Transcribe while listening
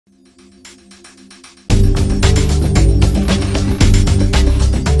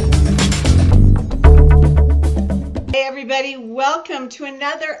everybody. Welcome to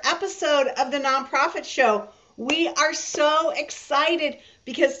another episode of the Nonprofit Show. We are so excited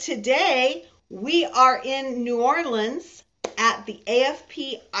because today we are in New Orleans at the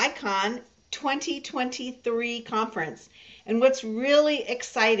AFPICON 2023 conference. And what's really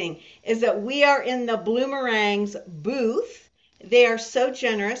exciting is that we are in the Bloomerang's booth. They are so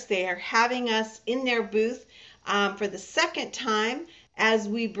generous. They are having us in their booth for the second time, as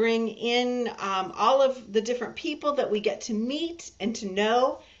we bring in all of the different people that we get to meet and to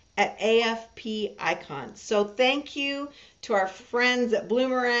know at AFPICON. So thank you to our friends at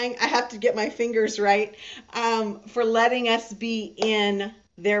Bloomerang, I have to get my fingers right, for letting us be in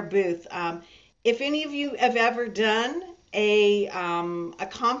their booth. If any of you have ever done a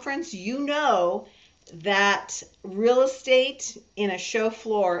conference, you know that real estate in a show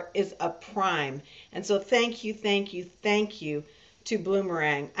floor is a prime. And so thank you to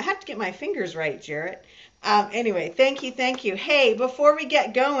Bloomerang. I have to get my fingers right, Jarrett. Anyway, thank you. Hey, before we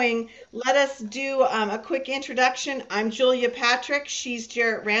get going, let us do a quick introduction. I'm Julia Patrick. She's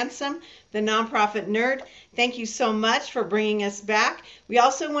Jarrett Ransom, the nonprofit nerd. Thank you so much for bringing us back. We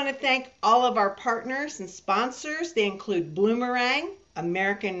also want to thank all of our partners and sponsors. They include Bloomerang,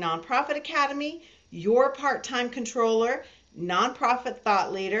 American Nonprofit Academy, Your Part-Time Controller, Nonprofit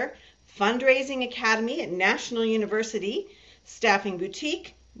Thought Leader, Fundraising Academy at National University, Staffing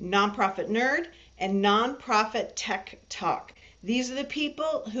Boutique, Nonprofit Nerd, and Nonprofit Tech Talk. These are the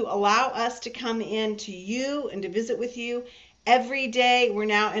people who allow us to come in to you and to visit with you every day. We're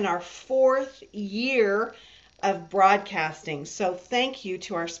now in our 4th year of broadcasting. So thank you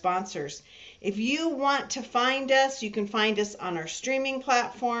to our sponsors. If you want to find us, you can find us on our streaming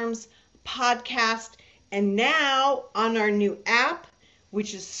platforms, podcast, and now on our new app,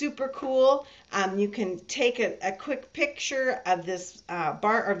 which is super cool. You can take a quick picture of this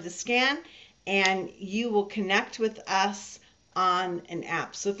bar of the scan, and you will connect with us on an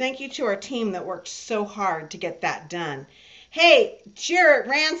app. So thank you to our team that worked so hard to get that done. Hey, Jarrett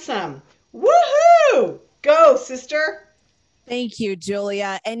Ransom, woohoo! Go, sister. Thank you,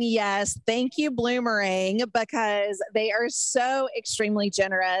 Julia. And yes, thank you, Bloomerang, because they are so extremely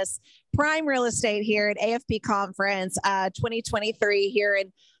generous. Prime real estate here at AFP Conference 2023 here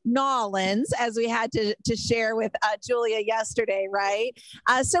in Nolans, as we had to share with Julia yesterday, right?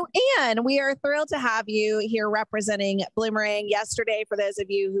 So, Anne, we are thrilled to have you here representing Bloomerang yesterday. For those of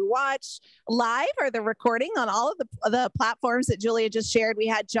you who watched live or the recording on all of the platforms that Julia just shared, we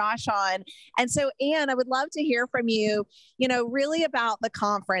had Josh on. And so, Anne, I would love to hear from you, really about the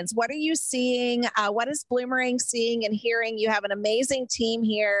conference. What are you seeing? What is Bloomerang seeing and hearing? You have an amazing team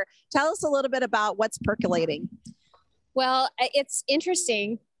here. Tell us a little bit about what's percolating. Well, it's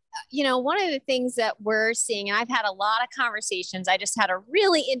interesting. One of the things that we're seeing, and I've had a lot of conversations, I just had a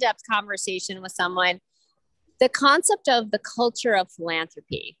really in-depth conversation with someone, the concept of the culture of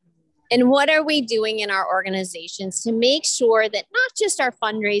philanthropy. And what are we doing in our organizations to make sure that not just our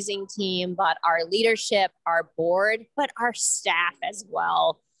fundraising team, but our leadership, our board, but our staff as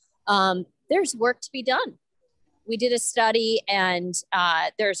well, there's work to be done. We did a study, and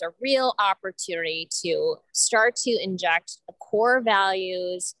there's a real opportunity to start to inject the core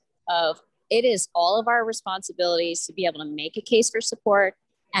values of it is all of our responsibilities to be able to make a case for support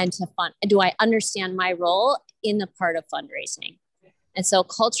and to fund. Do I understand my role in the part of fundraising? And so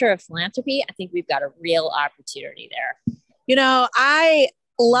with philanthropy, I think we've got a real opportunity there. I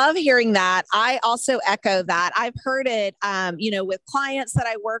love hearing that. I also echo that. I've heard it, with clients that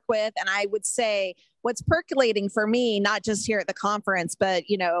I work with, and I would say what's percolating for me, not just here at the conference, but,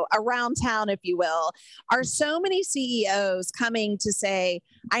 around town, if you will, are so many CEOs coming to say,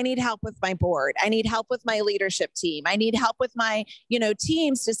 I need help with my board. I need help with my leadership team. I need help with my,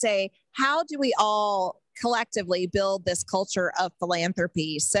 teams to say, how do we all collectively build this culture of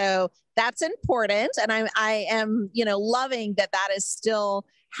philanthropy? So that's important. And I am, loving that is still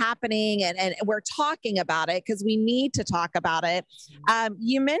happening and we're talking about it because we need to talk about it.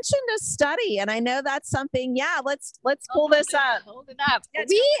 You mentioned a study, and I know that's something. Yeah, let's pull this up. Hold it up.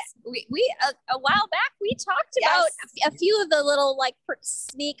 We a while back we talked about a few of the little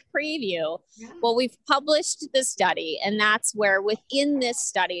sneak preview. Yeah. Well, we've published the study, and that's where within this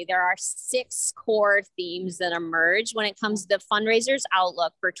study there are 6 core themes that emerge when it comes to the fundraisers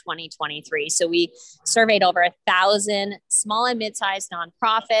outlook for 2023. So we surveyed over 1,000 small and mid-sized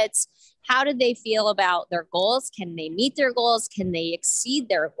nonprofits. How did they feel about their goals? Can they meet their goals? Can they exceed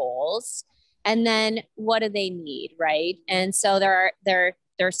their goals? And then what do they need, right? And so there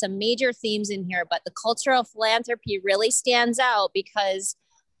are some major themes in here, but the culture of philanthropy really stands out because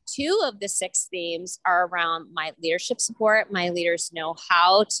 2 of the 6 themes are around my leadership support. My leaders know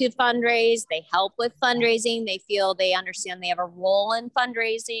how to fundraise. They help with fundraising. They feel they understand they have a role in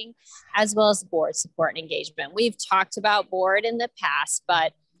fundraising, as well as board support and engagement. We've talked about board in the past,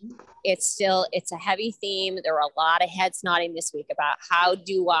 but it's a heavy theme. There were a lot of heads nodding this week about how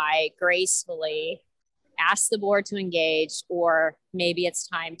do I gracefully ask the board to engage, or maybe it's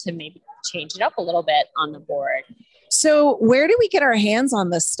time to maybe change it up a little bit on the board. So where do we get our hands on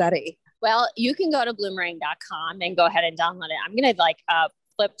this study? Well, you can go to bloomerang.com and go ahead and download it. I'm going to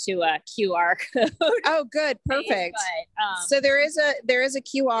flip to a QR code. Oh, good. Perfect. But, so there is a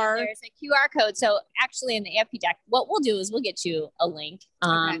QR. There's a QR code. So actually in the AFP deck, what we'll do is we'll get you a link.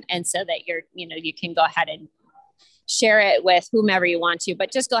 And so that you can go ahead and share it with whomever you want to, but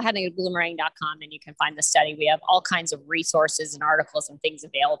just go ahead and go to bloomerang.com and you can find the study. We have all kinds of resources and articles and things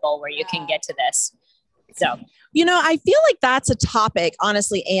available where you can get to this. So, I feel like that's a topic,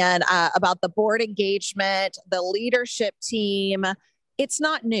 honestly, Anne, about the board engagement, the leadership team. It's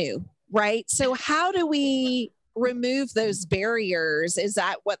not new, right? So how do we remove those barriers? Is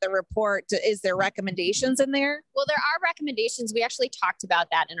that what the report, is there recommendations in there? Well, there are recommendations. We actually talked about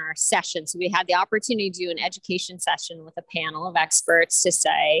that in our session. So we had the opportunity to do an education session with a panel of experts to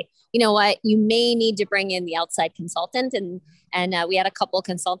say, you know what, you may need to bring in the outside consultant. And we had a couple of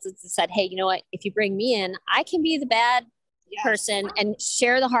consultants that said, hey, you know what, if you bring me in, I can be the bad person and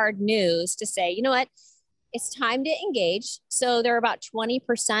share the hard news to say, you know what, it's time to engage. So there are about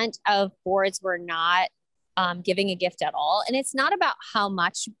 20% of boards were not giving a gift at all. And it's not about how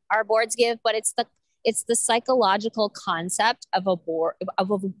much our boards give, but it's the psychological concept of a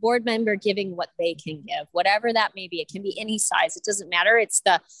board member giving what they can give, whatever that may be. It can be any size. It doesn't matter. It's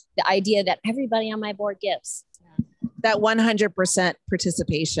the idea that everybody on my board gives. That 100%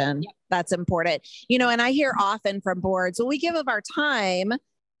 participation. Yep. That's important. And I hear often from boards, well, we give of our time.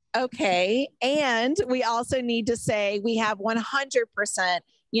 Okay. And we also need to say we have 100%,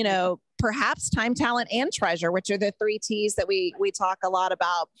 perhaps time, talent, and treasure, which are the 3 T's that we talk a lot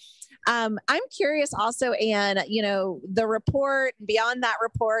about. I'm curious also, Anne, the report, beyond that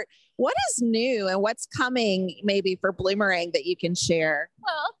report, what is new and what's coming maybe for Bloomerang that you can share?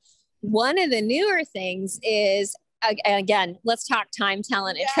 Well, one of the newer things is, again, let's talk time,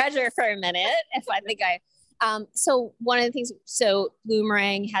 talent, and treasure for a minute. So one of the things,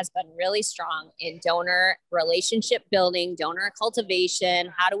 Bloomerang has been really strong in donor relationship building, donor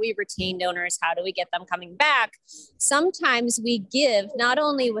cultivation. How do we retain donors? How do we get them coming back? Sometimes we give not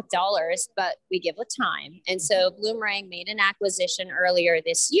only with dollars, but we give with time. And so Bloomerang made an acquisition earlier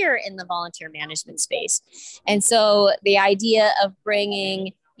this year in the volunteer management space. And so the idea of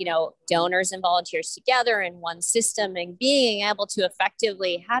bringing donors and volunteers together in one system and being able to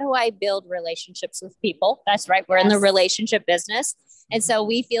effectively, how do I build relationships with people? That's right. We're in the relationship business. And so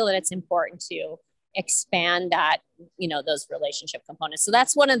we feel that it's important to expand that, those relationship components. So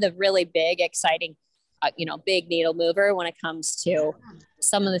that's one of the really big, exciting, big needle mover when it comes to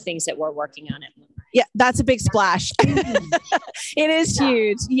some of the things that we're working on at Bloomerang. Yeah, that's a big splash. It is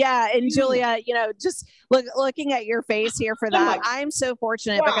huge. Yeah. And Julia, just looking at your face here for that, I'm so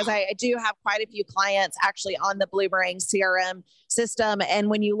fortunate because I do have quite a few clients actually on the Bloomerang CRM system. And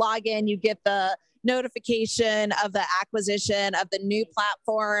when you log in, you get the notification of the acquisition of the new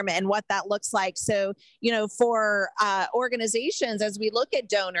platform and what that looks like. So, for organizations, as we look at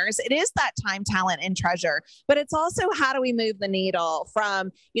donors, it is that time, talent, and treasure, but it's also how do we move the needle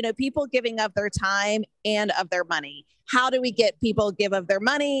from, people giving of their time and of their money? How do we get people give of their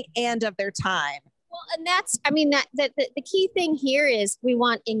money and of their time? Well, and the key thing here is we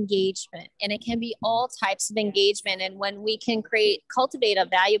want engagement, and it can be all types of engagement. And when we can cultivate a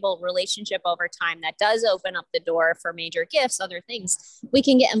valuable relationship over time, that does open up the door for major gifts, other things, we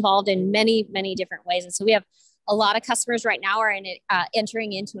can get involved in many, many different ways. And so we have a lot of customers right now are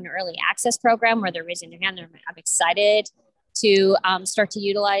entering into an early access program where they're raising their hand. I'm excited to start to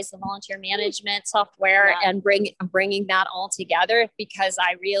utilize the volunteer management software and bringing that all together, because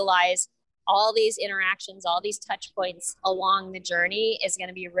I realize all these interactions, all these touch points along the journey is going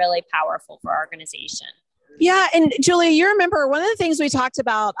to be really powerful for our organization. Yeah. And Julia, you remember one of the things we talked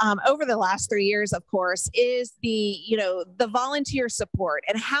about over the last 3 years, of course, is the volunteer support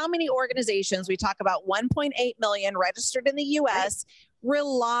and how many organizations, we talk about 1.8 million registered in the US,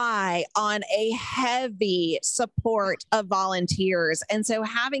 rely on a heavy support of volunteers. And so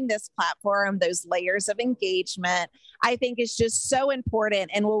having this platform, those layers of engagement, I think is just so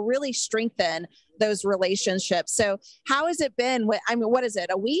important and will really strengthen those relationships. So how has it been? What is it?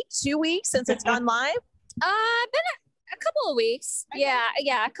 A week, 2 weeks since it's gone live? Been a couple of weeks. Okay.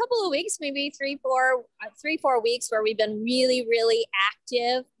 Yeah. A couple of weeks, maybe 3-4 weeks where we've been really, really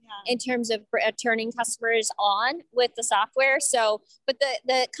active in terms of turning customers on with the software. So, but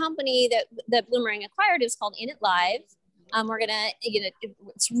the company that Bloomerang acquired is called Init Live. We're gonna,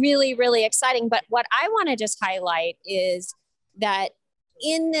 it's really, really exciting. But what I want to just highlight is that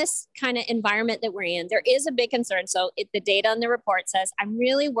in this kind of environment that we're in, there is a big concern. So the data on the report says, I'm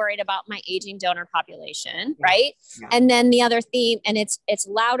really worried about my aging donor population, right? Yeah. And then the other theme, and it's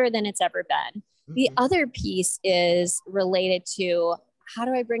louder than it's ever been. Mm-hmm. The other piece is related to how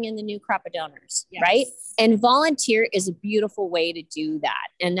do I bring in the new crop of donors, yes. right? And volunteer is a beautiful way to do that.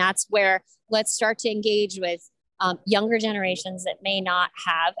 And that's where let's start to engage with younger generations that may not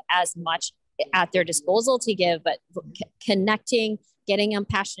have as much at their disposal to give, but connecting, getting them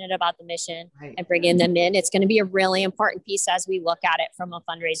passionate about the mission and bringing them in. It's going to be a really important piece as we look at it from a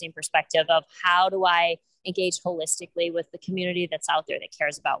fundraising perspective of how do I engage holistically with the community that's out there that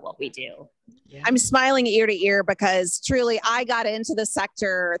cares about what we do. Yeah. I'm smiling ear to ear because truly I got into the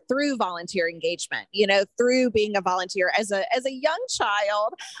sector through volunteer engagement, through being a volunteer as a young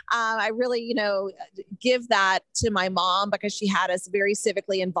child. I really, give that to my mom because she had us very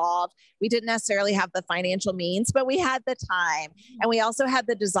civically involved. We didn't necessarily have the financial means, but we had the time and we also had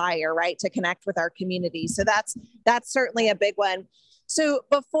the desire, right, to connect with our community. So that's certainly a big one. So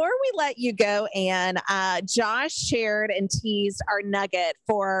before we let you go, Anne, Josh shared and teased our nugget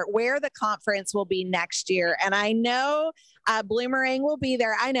for where the conference will be next year. And I know Bloomerang will be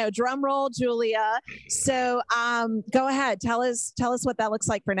there. I know, drum roll, Julia. So go ahead, tell us what that looks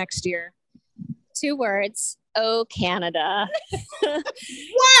like for next year. 2 words. Oh, Canada. Wow.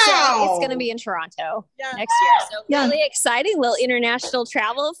 So it's going to be in Toronto next year. So really exciting little international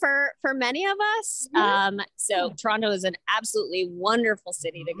travel for many of us. So Toronto is an absolutely wonderful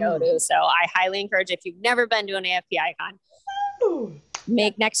city to go to. So I highly encourage, if you've never been to an AFPICon,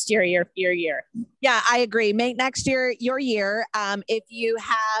 make next year your year. Yeah, I agree. Make next year your year. If you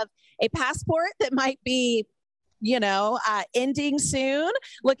have a passport that might be ending soon,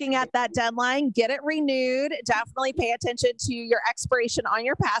 looking at that deadline, get it renewed. Definitely pay attention to your expiration on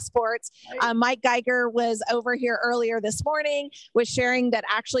your passports. Mike Geiger was over here earlier this morning, was sharing that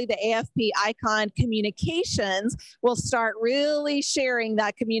actually the AFPICON communications will start really sharing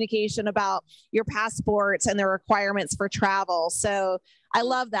that communication about your passports and the requirements for travel. So I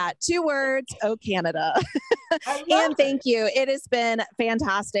love that. 2 words, oh, Canada. And thank you. It has been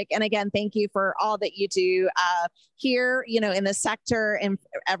fantastic. And again, thank you for all that you do here, in the sector and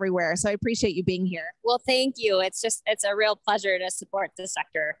everywhere. So I appreciate you being here. Well, thank you. It's a real pleasure to support the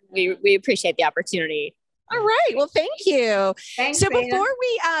sector. We appreciate the opportunity. All right. Well, thank you. Thanks, so before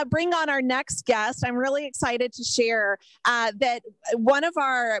we bring on our next guest, I'm really excited to share that one of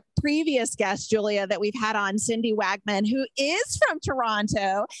our previous guests, Julia, that we've had on, Cindy Wagman, who is from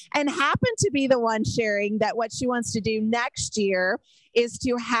Toronto and happened to be the one sharing that what she wants to do next year is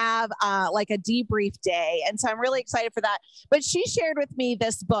to have like a debrief day. And so I'm really excited for that. But she shared with me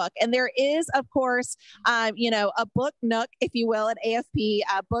this book, and there is, of course, a book nook, if you will, an AFP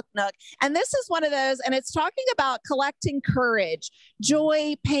book nook. And this is one of those, and it's talking about collecting courage,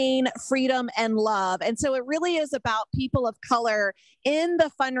 joy, pain, freedom, and love. And so it really is about people of color in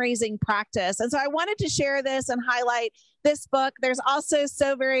the fundraising practice. And so I wanted to share this and highlight this book. There's also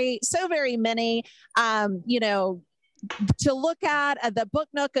so very many, to look at. The book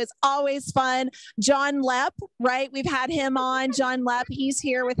nook is always fun. John Lepp, right? We've had him on. John Lepp, he's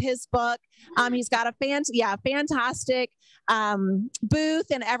here with his book. He's got a fantastic booth,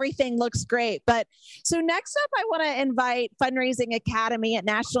 and everything looks great. But so next up, I want to invite Fundraising Academy at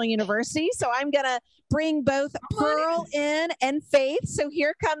National University. So I'm going to bring both Pearl in and Faith. So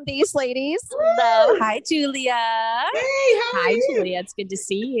here come these ladies. Hello. Hi, Julia. Hey, hi, Julia. It's good to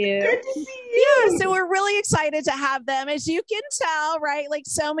see you. Good to see you. Yeah, so we're really excited to have them. As you can tell, right, like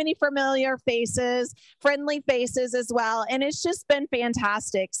so many familiar faces, friendly faces as well. And it's just been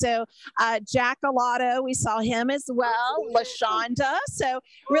fantastic. So Jack Alotto, we saw him as well. LaShonda. So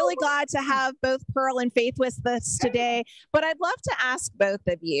really glad to have both Pearl and Faith with us today. But I'd love to ask both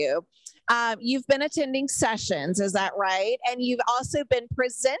of you. You've been attending sessions, is that right? And you've also been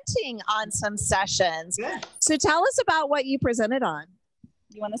presenting on some sessions. Yeah. So tell us about what you presented on.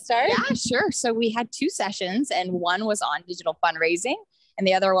 You want to start? Yeah, sure. So we had 2 sessions, and one was on digital fundraising and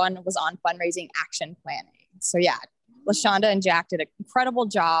the other one was on fundraising action planning. So yeah, LaShonda and Jack did an incredible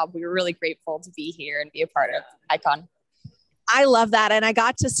job. We were really grateful to be here and be a part of ICON. I love that. And I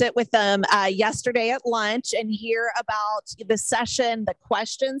got to sit with them yesterday at lunch and hear about the session, the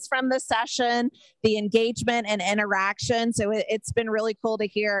questions from the session, the engagement and interaction. So it's been really cool to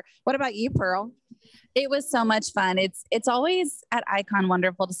hear. What about you, Pearl? It was so much fun. It's always at ICON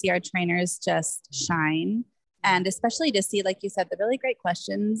wonderful to see our trainers just shine And especially to see, like you said, the really great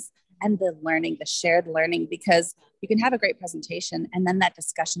questions and the learning, the shared learning, because you can have a great presentation and then that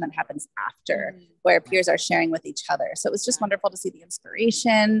discussion that happens after where peers are sharing with each other. So it was just wonderful to see the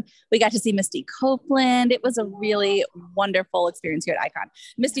inspiration. We got to see Misty Copeland. It was a really wonderful experience here at ICON.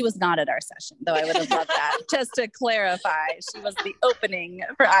 Misty was not at our session, though I would have loved that. Just to clarify, she was the opening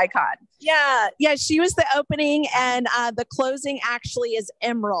for ICON. Yeah, she was the opening, and the closing actually is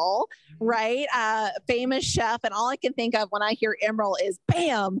Emerald, right? Famous chef, and all I can think of when I hear Emerald is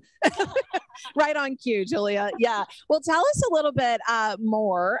bam, right on cue, Julia. Yeah. Well, tell us a little bit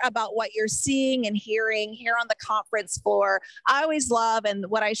more about what you're seeing and hearing here on the conference floor. I always love, and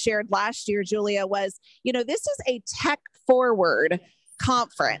what I shared last year, Julia, was, this is a tech forward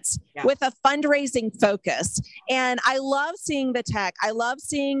conference with a fundraising focus. And I love seeing the tech. I love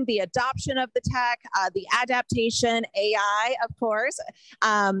seeing the adoption of the tech, the adaptation, AI, of course,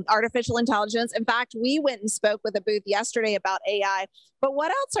 artificial intelligence. In fact, we went and spoke with a booth yesterday about AI. But what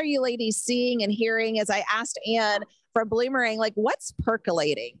else are you ladies seeing and hearing? As I asked Anne from Bloomerang, like, what's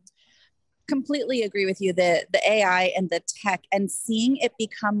percolating? Completely agree with you. The AI and the tech, and seeing it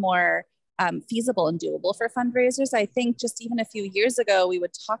become more feasible and doable for fundraisers. I think just even a few years ago, we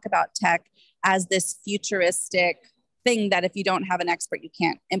would talk about tech as this futuristic thing that if you don't have an expert, you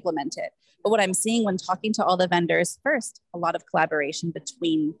can't implement it. But what I'm seeing when talking to all the vendors, first, a lot of collaboration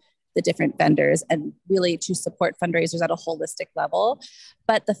between the different vendors and really to support fundraisers at a holistic level.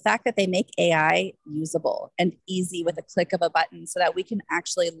 But the fact that they make AI usable and easy with a click of a button so that we can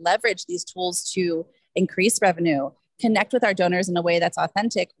actually leverage these tools to increase revenue, connect with our donors in a way that's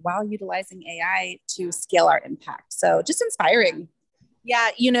authentic while utilizing AI to scale our impact. So just inspiring.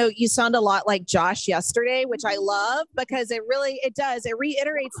 Yeah, you sound a lot like Josh yesterday, which I love, because it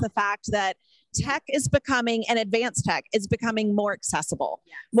reiterates the fact that tech is becoming, and advanced tech is becoming more accessible,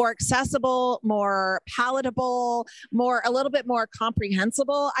 more palatable, a little bit more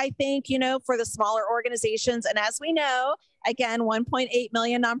comprehensible, I think, for the smaller organizations. And as we know, again, 1.8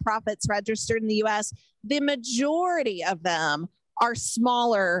 million nonprofits registered in the US, the majority of them are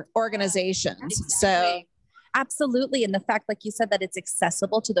smaller organizations. Exactly. So absolutely. And the fact, like you said, that it's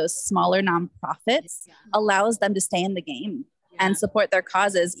accessible to those smaller nonprofits allows them to stay in the game and support their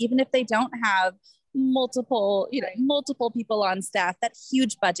causes, even if they don't have multiple people on staff, that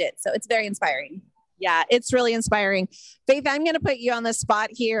huge budget. So it's very inspiring. Yeah, it's really inspiring. Faith, I'm going to put you on the spot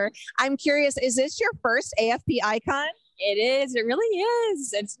here. I'm curious, is this your first AFP Icon? It is. It really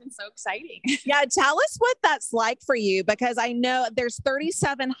is. It's been so exciting. Yeah, tell us what that's like for you, because I know there's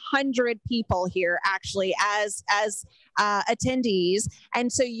 3,700 people here actually as attendees,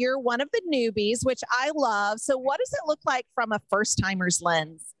 and so you're one of the newbies, which I love. So, what does it look like from a first-timer's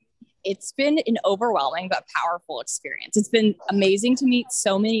lens? It's been an overwhelming but powerful experience. It's been amazing to meet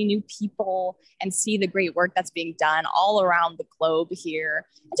so many new people and see the great work that's being done all around the globe here,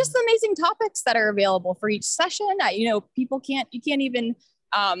 and just the amazing topics that are available for each session. You can't even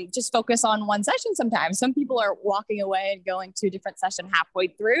just focus on one session sometimes. Some people are walking away and going to a different session halfway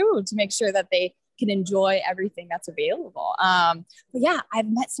through to make sure that they can enjoy everything that's available. But yeah, I've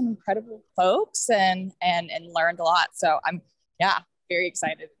met some incredible folks and learned a lot. So I'm very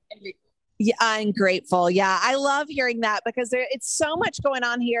excited. Yeah, I'm grateful. Yeah, I love hearing that, because it's so much going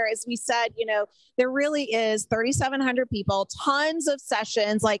on here. As we said, there really is 3,700 people, tons of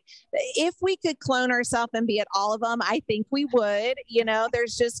sessions. Like, if we could clone ourselves and be at all of them, I think we would.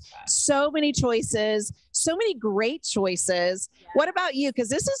 There's just so many choices, so many great choices. Yeah. What about you? Because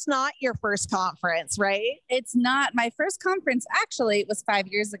this is not your first conference, right? It's not. My first conference, actually, it was 5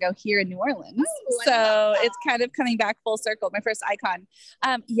 years ago here in New Orleans. So it's kind of coming back full circle. My first Icon.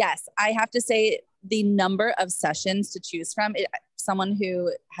 Yes, I have to say the number of sessions to choose from, someone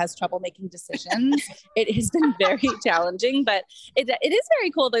who has trouble making decisions, it has been very challenging, but it is very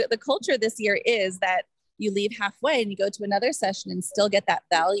cool. The culture this year is that you leave halfway and you go to another session and still get that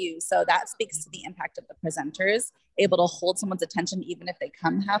value. So that speaks to the impact of the presenters, able to hold someone's attention even if they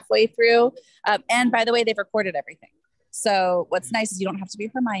come halfway through. And by the way, they've recorded everything. So what's nice is you don't have to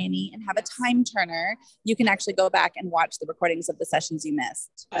be Hermione and have a time turner. You can actually go back and watch the recordings of the sessions you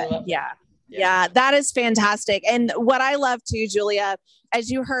missed. But yeah, that is fantastic. And what I love too, Julia, as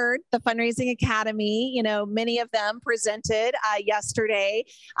you heard, the Fundraising Academy, many of them presented yesterday.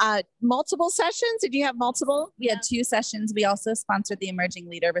 Multiple sessions? Did you have multiple? We had 2 sessions. We also sponsored the Emerging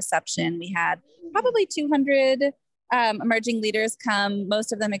Leader Reception. We had probably 200 emerging leaders come,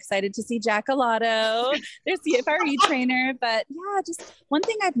 most of them excited to see Jack Alotto, their CFRE trainer. But yeah, just one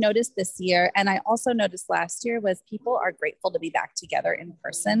thing I've noticed this year, and I also noticed last year, was people are grateful to be back together in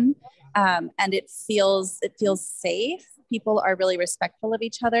person. And it feels safe. People are really respectful of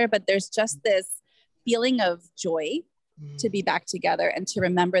each other, but there's just this feeling of joy to be back together and to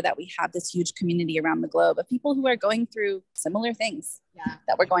remember that we have this huge community around the globe of people who are going through similar things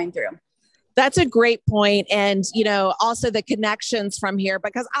that we're going through. That's a great point. And, also the connections from here,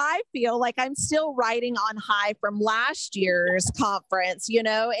 because I feel like I'm still riding on high from last year's conference,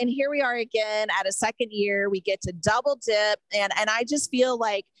 and here we are again at a second year, we get to double dip. And I just feel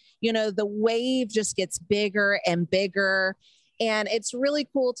like, the wave just gets bigger and bigger. And it's really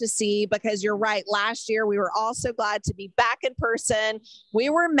cool to see, because you're right. Last year, we were also glad to be back in person.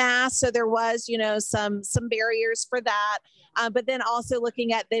 We were masked, so there was, some barriers for that. But then also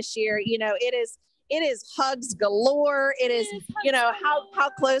looking at this year, it is hugs galore. It is, how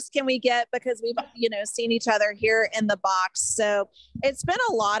close can we get, because we've, seen each other here in the box. So it's been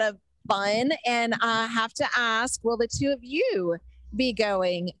a lot of fun. And I have to ask, will the two of you be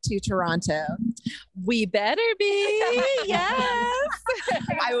going to Toronto? We better be. Yes.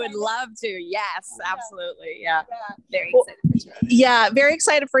 I would love to. Yes, absolutely. Yeah. Very excited. Yeah, very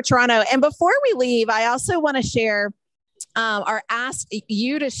excited for Toronto. And before we leave, I also want to share or ask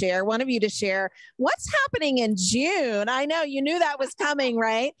you to share, one of you to share what's happening in June. I know you knew that was coming,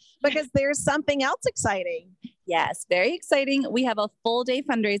 right? Because there's something else exciting. Yes, very exciting. We have a full day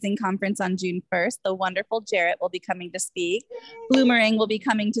fundraising conference on June 1st. The wonderful Jarrett will be coming to speak. Bloomerang will be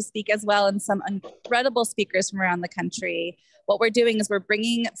coming to speak as well, and some incredible speakers from around the country. What we're doing is we're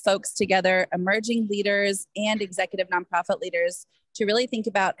bringing folks together, emerging leaders and executive nonprofit leaders, to really think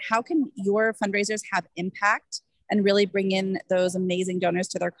about how can your fundraisers have impact and really bring in those amazing donors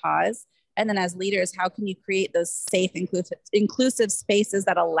to their cause. And then as leaders, how can you create those safe, inclusive spaces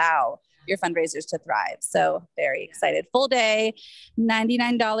that allow your fundraisers to thrive? So very excited. Full day,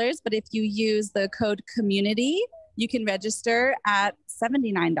 $99. But if you use the code community, you can register at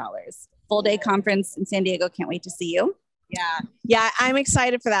 $79. Full day conference in San Diego. Can't wait to see you. Yeah, I'm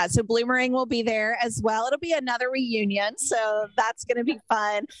excited for that. So Bloomerang will be there as well. It'll be another reunion, so that's going to be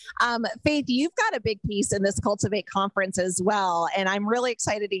fun. Faith, you've got a big piece in this Cultivate conference as well, and I'm really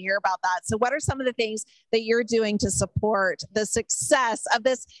excited to hear about that. So what are some of the things that you're doing to support the success of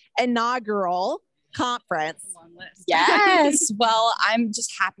this inaugural conference? Yes. Well, I'm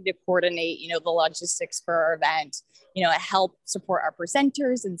just happy to coordinate, the logistics for our event, help support our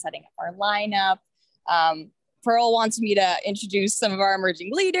presenters and setting up our lineup. Pearl wants me to introduce some of our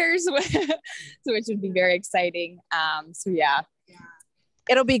emerging leaders, which would be very exciting. So yeah.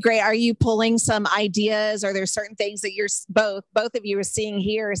 It'll be great. Are you pulling some ideas? Are there certain things that you're both of you are seeing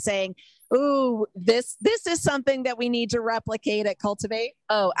here saying, ooh, this is something that we need to replicate at Cultivate?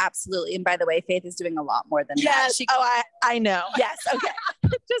 Oh, absolutely. And by the way, Faith is doing a lot more than that. I know. Yes. Okay.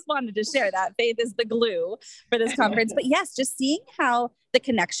 Just wanted to share that. Faith is the glue for this conference. But yes, just seeing how the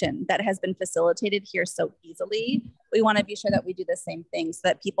connection that has been facilitated here so easily, we want to be sure that we do the same thing so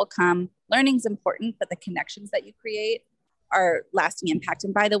that people come. Learning's important, but the connections that you create are lasting impact.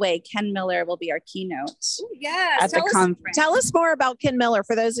 And by the way, Ken Miller will be our keynote. Yes. At the conference. Tell us more about Ken Miller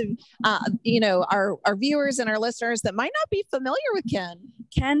for those of our viewers and our listeners that might not be familiar with Ken.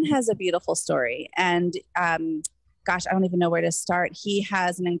 Ken has a beautiful story, and gosh, I don't even know where to start. He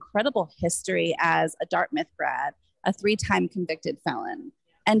has an incredible history as a Dartmouth grad, a 3-time convicted felon,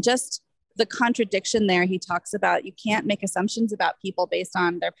 and just the contradiction there. He talks about you can't make assumptions about people based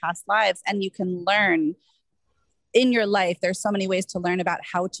on their past lives, and you can learn in your life. There's so many ways to learn about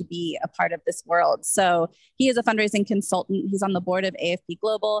how to be a part of this world. So he is a fundraising consultant. He's on the board of AFP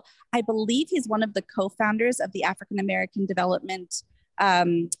Global. I believe he's one of the co-founders of the African American Development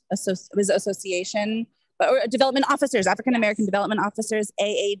Association, or Development Officers, African American Development Officers,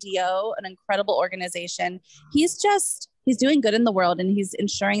 AADO, an incredible organization. He's doing good in the world, and he's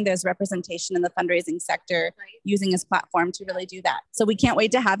ensuring there's representation in the fundraising sector, using his platform to really do that. So we can't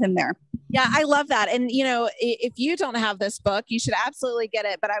wait to have him there. Yeah, I love that. And, if you don't have this book, you should absolutely get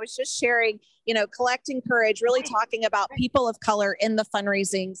it. But I was just sharing, Collecting Courage, really talking about people of color in the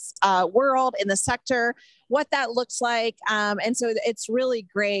fundraising world, in the sector, what that looks like. And so it's really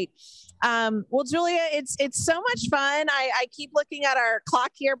great. Well, Julia, it's so much fun. I keep looking at our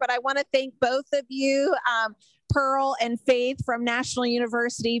clock here, but I want to thank both of you. Pearl and Faith from National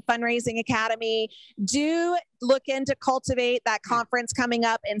University Fundraising Academy. Do look into Cultivate, that conference coming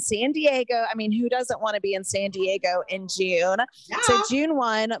up in San Diego. I mean, who doesn't want to be in San Diego in June? Yeah. So June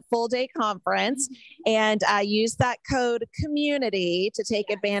 1, full day conference, and use that code community to take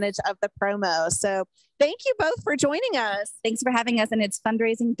advantage of the promo. So thank you both for joining us. Thanks for having us. And it's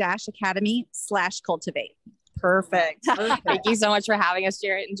fundraising-academy/cultivate. Perfect. Thank you so much for having us,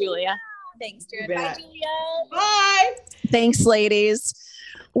 Jarrett and Julia. Thanks, Jared. Bye, Julia. Bye. Thanks, ladies.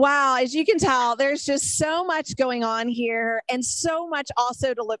 Wow, as you can tell, there's just so much going on here and so much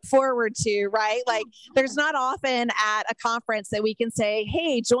also to look forward to, right? Like, there's not often at a conference that we can say,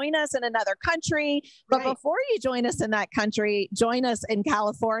 hey, join us in another country. But Right. before you join us in that country, join us in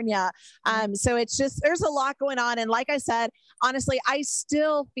California. So it's just, there's a lot going on. And like I said, honestly, I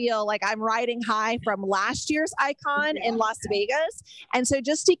still feel like I'm riding high from last year's Icon in Las Vegas. And so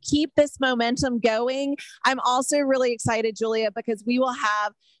just to keep this momentum going, I'm also really excited, Julia, because we will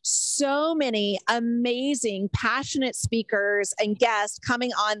have so many amazing, passionate speakers and guests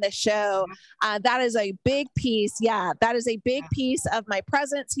coming on the show. That is a big piece. Yeah, that is a big piece of my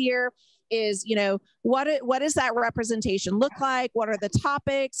presence here. Is, you know, what does that representation look like? What are the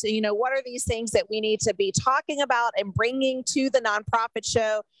topics? You know, what are these things that we need to be talking about and bringing to the nonprofit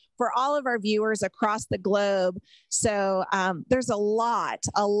show for all of our viewers across the globe? So there's a lot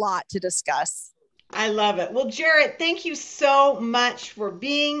to discuss. I love it. Well, Jarrett, thank you so much for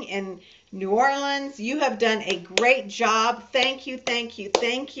being in New Orleans. You have done a great job. Thank you, thank you,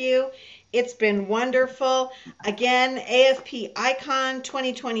 thank you. It's been wonderful. Again, AFP Icon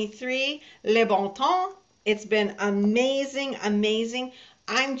 2023, Le Bon Temps. It's been amazing, amazing.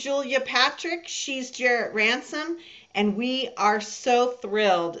 I'm Julia Patrick. She's Jarrett Ransom. And we are so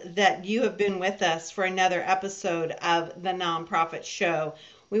thrilled that you have been with us for another episode of the Nonprofit Show.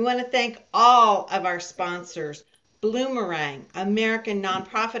 We want to thank all of our sponsors: Bloomerang, American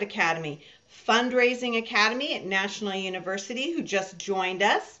Nonprofit Academy, Fundraising Academy at National University, who just joined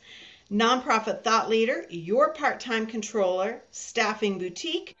us, Nonprofit Thought Leader, Your Part-Time Controller, Staffing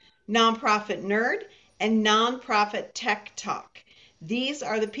Boutique, Nonprofit Nerd, and Nonprofit Tech Talk. These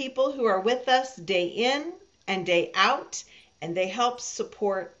are the people who are with us day in and day out, and they help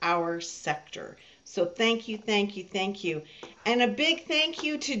support our sector. So thank you, thank you, thank you. And a big thank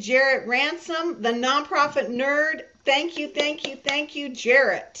you to Jarrett Ransom, the nonprofit nerd. Thank you, thank you, thank you,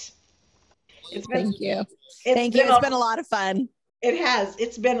 Jarrett. Thank you. It's been a lot of fun. It has.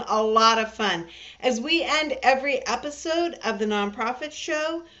 It's been a lot of fun. As we end every episode of the Nonprofit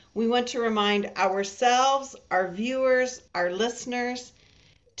Show, we want to remind ourselves, our viewers, our listeners,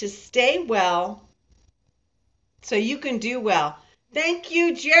 to stay well so you can do well. Thank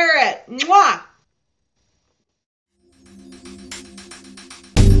you, Jarrett. Mwah!